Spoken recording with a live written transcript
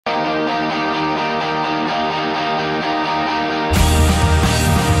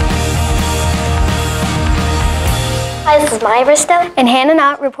Hi, this is Maya Bristow and Hannah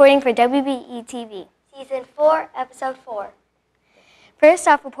Knott reporting for Wbe Tv. Season 4, Episode 4. First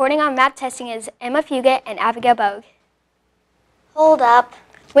off, reporting on map testing is Emma Fugit and Abigail Bogue. Hold up.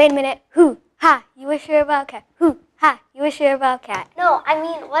 Wait a minute. Hoo, ha, you wish you were a bobcat. Hoo, ha, you wish you were a bobcat. No, I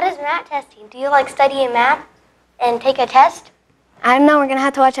mean, what is map testing? Do you like study a map and take a test? I don't know. We're going to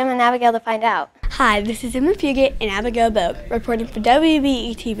have to watch Emma and Abigail to find out. Hi, this is Emma Fugit and Abigail Bogue reporting for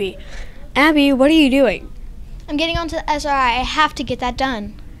Wbe Tv. Abby, what are you doing? I'm getting onto the SRI. I have to get that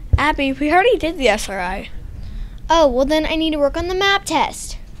done. Abby, we already did the SRI. Oh, well then I need to work on the map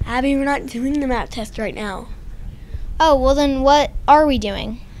test. Abby, we're not doing the map test right now. Oh, well then what are we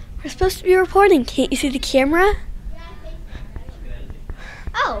doing? We're supposed to be reporting. Can't you see the camera?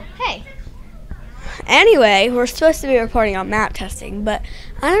 Oh, hey. Anyway, we're supposed to be reporting on map testing, but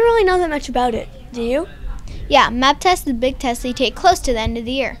I don't really know that much about it. Do you? Yeah, map test is a big test they take close to the end of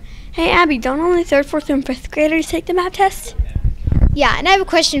the year. Hey, Abby, don't only 3rd, 4th, and 5th graders take the map test? Yeah, and I have a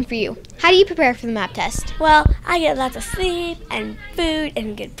question for you. How do you prepare for the map test? Well, I get lots of sleep and food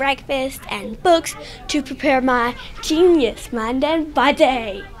and good breakfast and books to prepare my genius mind and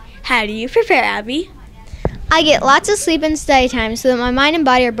body. How do you prepare, Abby? I get lots of sleep and study time so that my mind and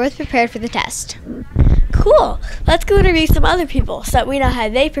body are both prepared for the test. Cool. Let's go interview some other people so that we know how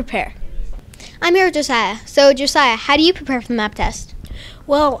they prepare. I'm here with Josiah. So, Josiah, how do you prepare for the map test?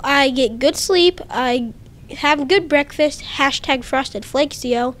 Well, I get good sleep, I have good breakfast,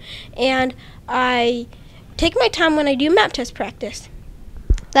 #FrostedFlakesio, and I take my time when I do map test practice.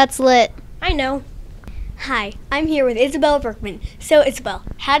 That's lit. I know. Hi, I'm here with Isabel Berkman. So, Isabel,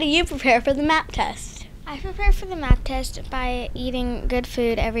 how do you prepare for the map test? I prepare for the map test by eating good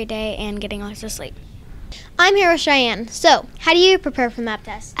food every day and getting lots of sleep. I'm here with Cheyenne. So, how do you prepare for the map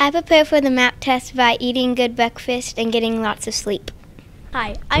test? I prepare for the map test by eating good breakfast and getting lots of sleep.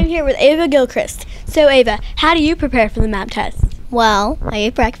 Hi, I'm here with Ava Gilchrist. So, Ava, how do you prepare for the map test? Well, I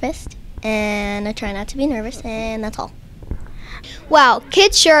eat breakfast and I try not to be nervous, and that's all. Wow,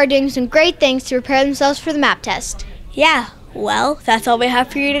 kids sure are doing some great things to prepare themselves for the map test. Yeah, well, that's all we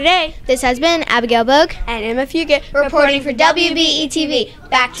have for you today. This has been Abigail Bogue And Emma Fugit reporting for Wbe TV.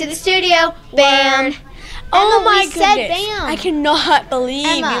 Back to the studio. Bam. Oh Emma, my we said goodness. bam. I cannot believe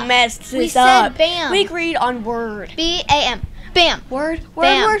Emma, you messed this said up. bam. We agreed on word. B-A-M. Bam. Word,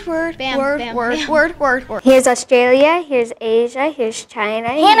 Bam. word, Bam, word, bam, word, bam. word. Here's Australia, here's Asia, here's China.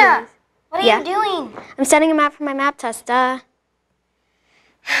 Hannah, what are Yeah. you doing? I'm setting a map for my map test, duh.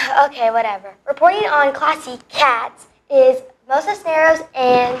 Okay, whatever. Reporting on Classy Cats is Moses Narrows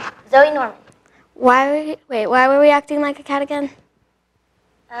and Zoe Norman. Why were we acting like a cat again?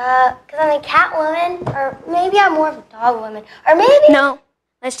 Because I'm a cat woman, or maybe I'm more of a dog woman, or maybe... No,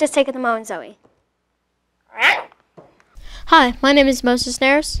 let's just take it a moment, Zoe. Hi, my name is Moses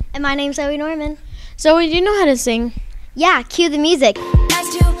Nares. And my name's Zoe Norman. Zoe, do you know how to sing? Yeah, cue the music.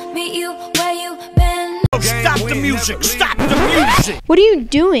 Nice to meet you, where you been? Stop the music! Stop the music! What are you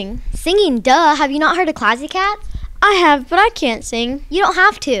doing? Singing, duh. Have you not heard of Classy Cats? I have, but I can't sing. You don't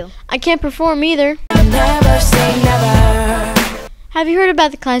have to. I can't perform either. Never say never. Have you heard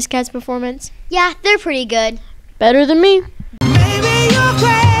about the Class Cats performance? Yeah, they're pretty good. Better than me. Maybe you're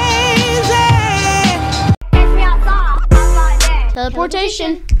crazy!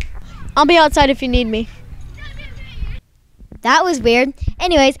 Teleportation. I'll be outside if you need me. That was weird.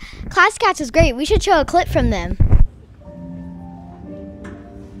 Anyways, Classy Cats was great. We should show a clip from them.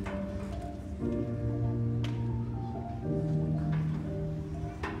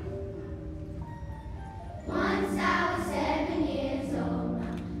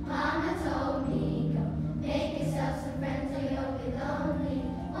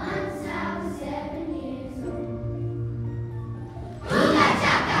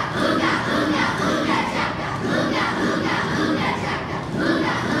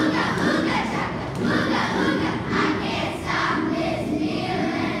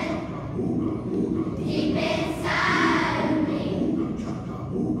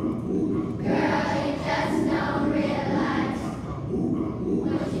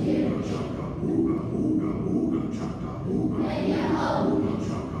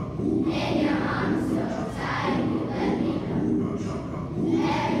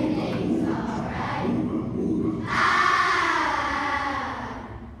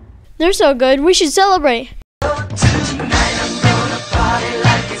 They're so good, we should celebrate.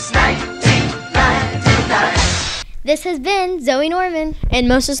 This has been Zoe Norman. And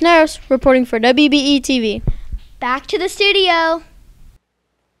Moses Nares reporting for Wbe TV. Back to the studio.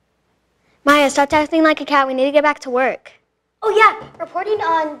 Maya, stop acting like a cat. We need to get back to work. Oh yeah, reporting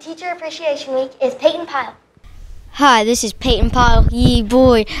on Teacher Appreciation Week is Peyton Pyle. Hi, this is Peyton Pyle, yee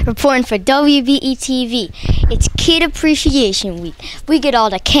boy, reporting for Wbe TV. It's Kid Appreciation Week. We get all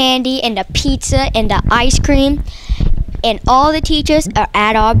the candy and the pizza and the ice cream, and all the teachers are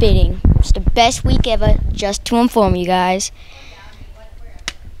at our bidding. It's the best week ever, just to inform you guys.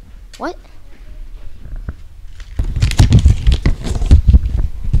 What?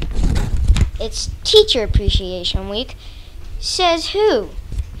 It's Teacher Appreciation Week. Says who?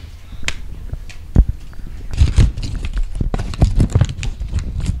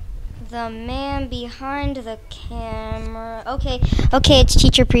 The man behind the camera. Okay, it's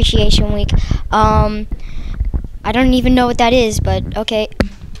Teacher Appreciation Week. I don't even know what that is, but okay.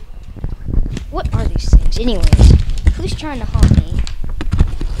 What are these things anyways? Who's trying to haunt me?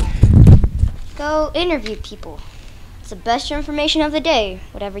 Go interview people. It's the best information of the day,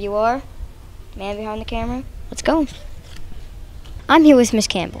 whatever you are. Man behind the camera. Let's go. I'm here with Miss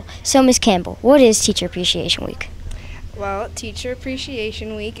Campbell. So, Miss Campbell, what is Teacher Appreciation Week? Well, Teacher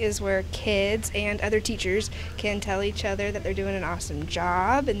Appreciation Week is where kids and other teachers can tell each other that they're doing an awesome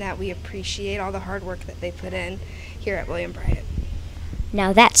job and that we appreciate all the hard work that they put in here at William Bryant.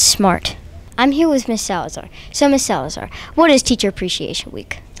 Now that's smart. I'm here with Miss Salazar. So, Miss Salazar, what is Teacher Appreciation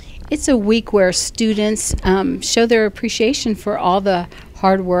Week? It's a week where students show their appreciation for all the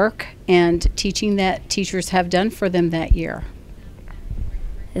hard work and teaching that teachers have done for them that year.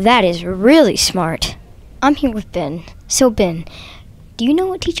 That is really smart. I'm here with Ben. So, Ben, do you know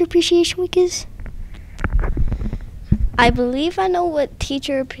what Teacher Appreciation Week is? I believe I know what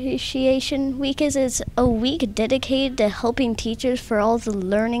Teacher Appreciation Week is. It's a week dedicated to helping teachers for all the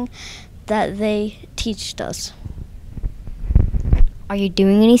learning that they teach us. Are you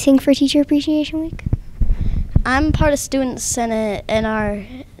doing anything for Teacher Appreciation Week? I'm part of Student Senate, and our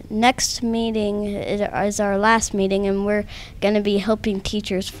next meeting is our last meeting, and we're going to be helping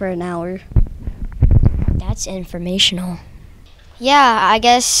teachers for an hour. That's informational. Yeah, I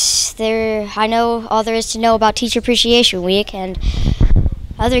guess I know all there is to know about Teacher Appreciation Week, and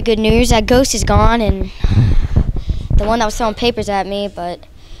other good news, that ghost is gone, and the one that was throwing papers at me, but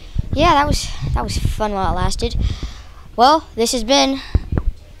yeah, that was fun while it lasted. Well, this has been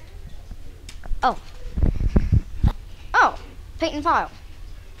Peyton Pyle.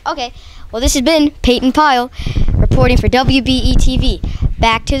 Okay, well, this has been Peyton Pyle reporting for WBE TV.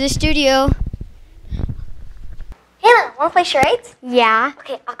 Back to the studio. Hannah, want to play charades? Yeah.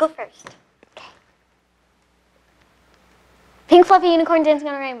 Okay, I'll go first. Okay. Pink fluffy unicorn dancing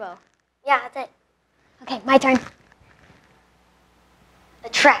on a rainbow. Yeah, that's it. Okay, my turn. A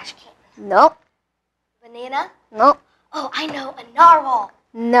trash can. Nope. Banana? Nope. Oh, I know, a narwhal.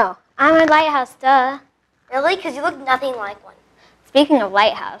 No. I'm a lighthouse, duh. Really? Because you look nothing like one. Speaking of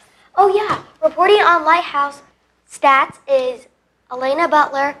lighthouse. Oh, yeah. Reporting on Lighthouse stats is Elena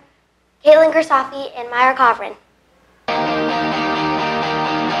Butler, Caitlin Gersafi, and Myra Covrin.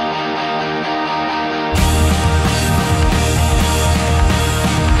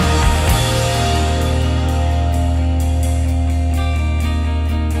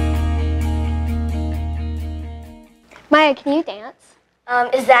 Maya, can you dance?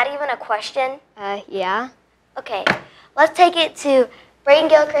 Is that even a question? Yeah. Okay, let's take it to Braden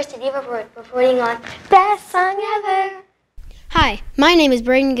Gilchrist and Eva Wood reporting on Best Song Ever. Hi, my name is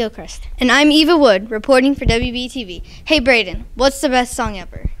Braden Gilchrist, and I'm Eva Wood, reporting for WB TV. Hey, Braden, what's the best song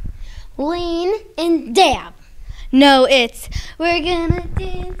ever? Lean and dab. No, it's We're Gonna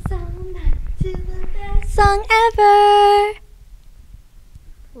Dance All Night to the Best Song Ever.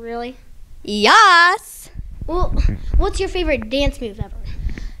 Really? Yes. Well, what's your favorite dance move ever?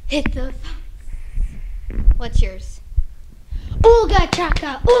 Hit the... What's yours? Ooga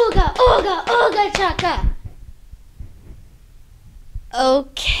chaka, ooga, ooga, ooga chaka.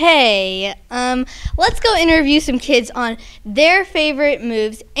 Okay, let's go interview some kids on their favorite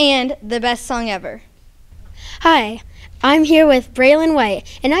moves and the best song ever. Hi, I'm here with Braylon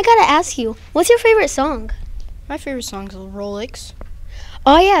White, and I gotta ask you, what's your favorite song? My favorite song is Rolex.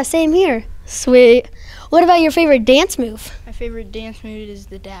 Oh yeah, same here. Sweet. What about your favorite dance move? My favorite dance move is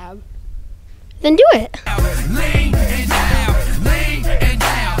the dab. Then do it.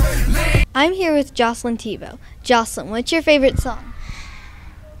 I'm here with Jocelyn Tebow. Jocelyn, what's your favorite song?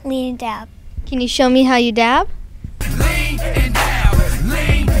 Lean and dab. Can you show me how you dab?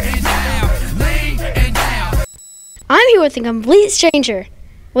 I'm here with a complete stranger.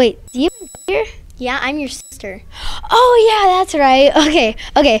 Wait, do you live here? Yeah, I'm your sister. Oh yeah, that's right.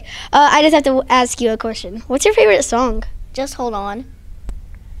 Okay. I just have to ask you a question. What's your favorite song? Just hold on.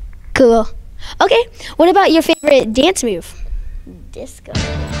 Cool. Okay, what about your favorite dance move? Disco.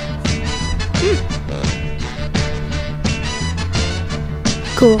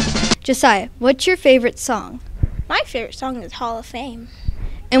 Cool. Josiah, what's your favorite song? My favorite song is Hall of Fame.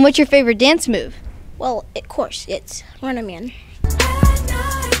 And what's your favorite dance move? Well, of course, it's Running Man.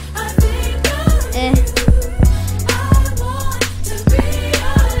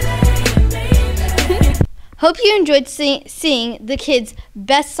 Hope you enjoyed seeing the kids'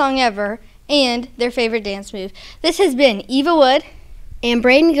 best song ever and their favorite dance move. This has been Eva Wood And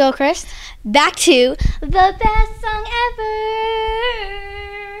Braden Gilchrist. back to the best song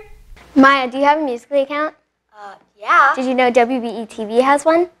ever. Maya, do you have a Musical.ly account? Yeah. Did you know Wbe Tv has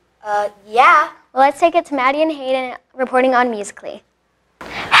one? Yeah. Well, let's take it to Maddie and Hayden reporting on Musical.ly.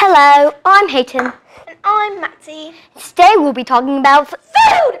 Hello, I'm Hayden. And I'm Matty. Today we'll be talking about food!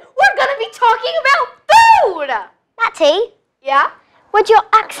 We're gonna be talking about food! Matty? Yeah? Where'd your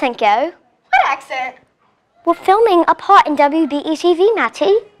accent go? What accent? We're filming a part in Wbe Tv,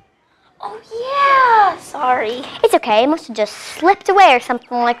 Matty. Oh, yeah. Sorry. It's okay. It must have just slipped away or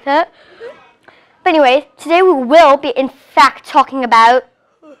something like that. But anyway, today we will be, in fact, talking about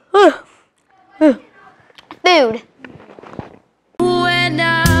food. When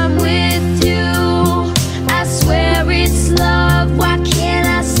I'm with you, I swear it's love. Why can't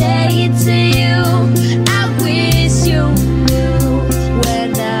I say it to you? I wish you knew.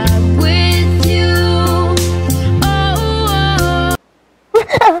 When I'm with you, oh.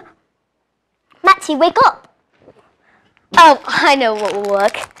 Matty, wake up. Oh, I know what will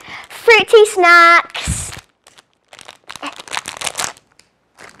work. Fruity snacks.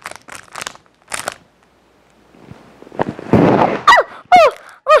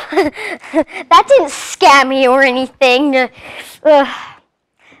 That didn't scare me or anything. But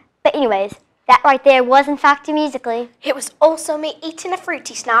anyways, that right there was in fact a Musical.ly. It was also me eating a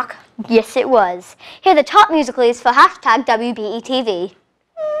fruity snack. Yes, it was. Here are the top Musical.lys for hashtag Wbe Tv.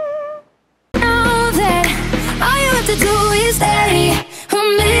 Know that all you have to do is stay a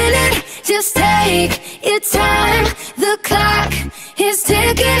minute. Just take your time. The clock is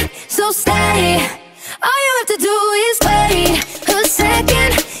ticking, so stay. All you have to do is wait a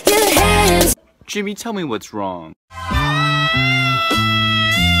second. Your hands. Jimmy, tell me what's wrong.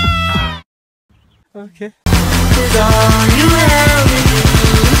 Okay.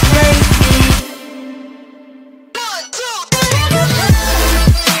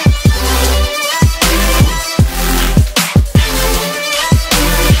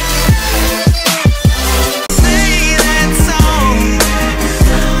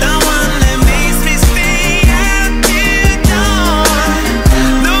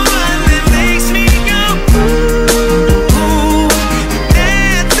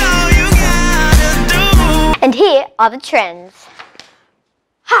 And here are the trends.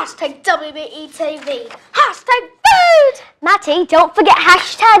 Hashtag Wbe Tv. Hashtag food! Matty, don't forget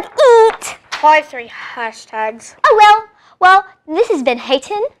hashtag eat. Why 3 hashtags? Oh well, this has been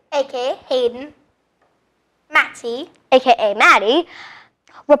Hayden, A.K.A. Hayden. Matty. aka Maddie,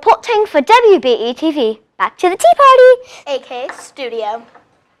 reporting for Wbe Tv. Back to the tea party. A.K.A. Studio.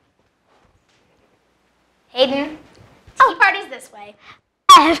 Hayden. Tea party's this way.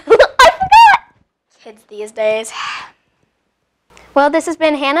 I forgot. Kids these days. Well, this has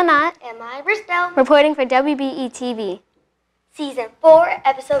been Hannah Knott And my Bristow. reporting for Wbe TV. Season 4,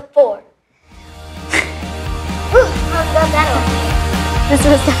 Episode 4. Ooh, how's that This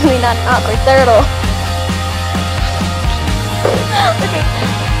was definitely not an awkward turtle.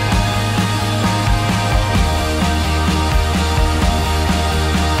 Okay.